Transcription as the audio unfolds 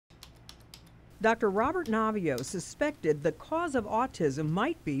Dr. Robert Navio suspected the cause of autism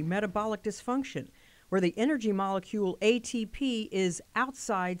might be metabolic dysfunction, where the energy molecule ATP is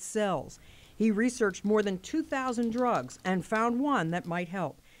outside cells. He researched more than 2,000 drugs and found one that might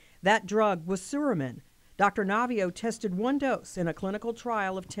help. That drug was Suramin. Dr. Navio tested one dose in a clinical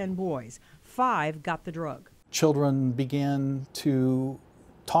trial of 10 boys. 5 got the drug. Children began to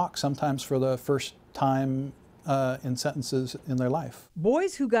talk sometimes for the first time in sentences in their life.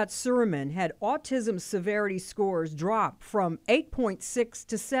 Boys who got Suramin had autism severity scores drop from 8.6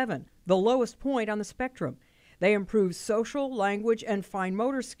 to 7, the lowest point on the spectrum. They improved social, language, and fine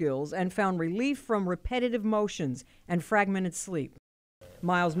motor skills and found relief from repetitive motions and fragmented sleep.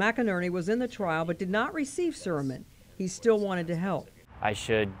 Miles McInerney was in the trial but did not receive Suramin. He still wanted to help. I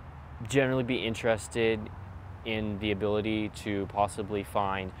should generally be interested in the ability to possibly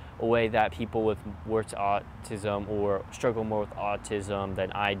find a way that people with worse autism or struggle more with autism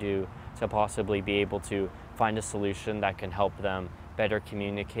than I do to possibly be able to find a solution that can help them better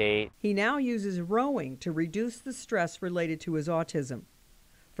communicate. He now uses rowing to reduce the stress related to his autism.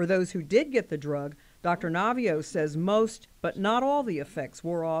 For those who did get the drug, Dr. Navio says most, but not all, the effects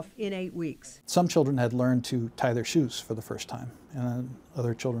wore off in 8 weeks. Some children had learned to tie their shoes for the first time, and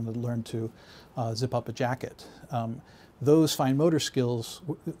other children had learned to zip up a jacket. Those fine motor skills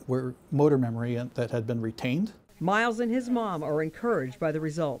were motor memory that had been retained. Miles and his mom are encouraged by the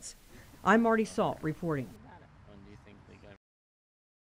results. I'm Marty Salt reporting.